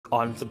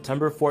On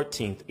September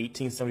 14,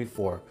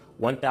 1874,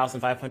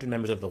 1,500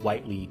 members of the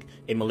White League,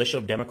 a militia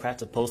of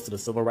Democrats opposed to the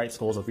civil rights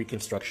goals of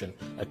Reconstruction,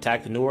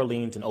 attacked New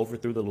Orleans and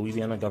overthrew the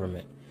Louisiana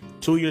government.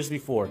 2 years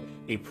before,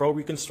 a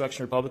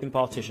pro-Reconstruction Republican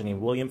politician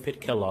named William Pitt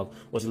Kellogg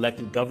was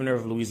elected governor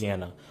of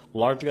Louisiana,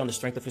 largely on the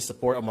strength of his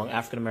support among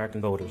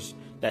African-American voters.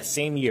 That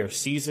same year,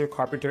 Caesar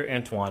Carpenter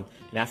Antoine,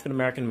 an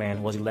African-American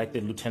man, was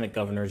elected lieutenant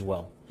governor as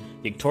well.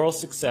 The electoral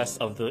success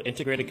of the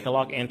integrated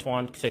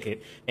Kellogg-Antoine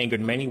ticket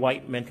angered many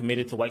white men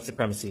committed to white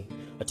supremacy.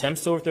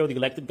 Attempts to overthrow the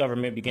elected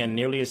government began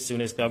nearly as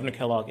soon as Governor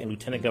Kellogg and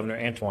Lieutenant Governor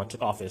Antoine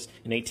took office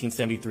in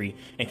 1873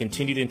 and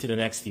continued into the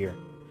next year.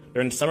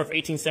 During the summer of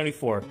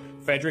 1874,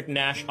 Frederick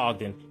Nash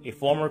Ogden, a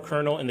former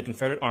colonel in the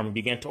Confederate Army,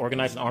 began to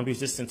organize an armed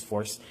resistance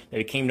force that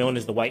became known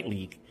as the White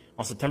League.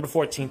 On September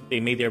 14th, they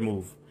made their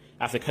move.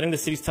 After cutting the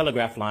city's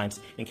telegraph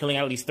lines and killing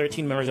at least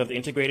 13 members of the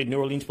integrated New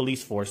Orleans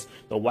police force,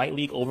 the White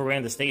League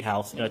overran the State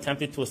House and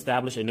attempted to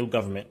establish a new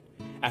government.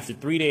 After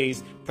 3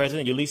 days,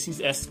 President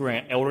Ulysses S.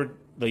 Grant ordered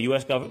the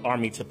U.S.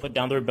 Army to put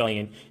down the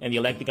rebellion, and the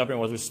elected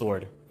government was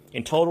restored.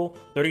 In total,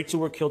 32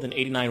 were killed and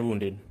 89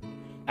 wounded.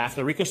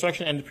 After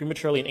Reconstruction ended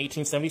prematurely in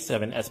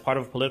 1877 as part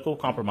of a political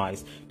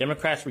compromise,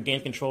 Democrats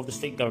regained control of the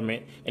state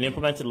government and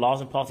implemented laws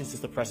and policies to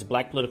suppress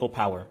black political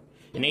power.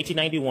 In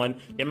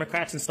 1891,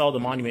 Democrats installed a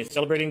monument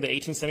celebrating the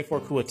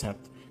 1874 coup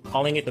attempt,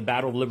 calling it the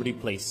Battle of Liberty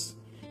Place.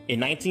 In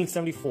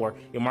 1974,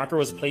 a marker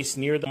was placed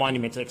near the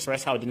monument to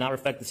express how it did not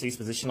reflect the city's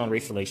position on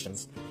race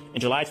relations.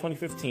 In July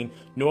 2015,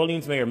 New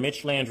Orleans Mayor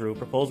Mitch Landrieu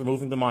proposed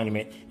removing the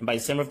monument, and by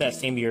December of that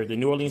same year, the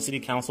New Orleans City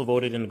Council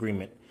voted in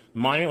agreement. The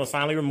monument was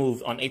finally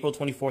removed on April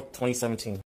 24, 2017.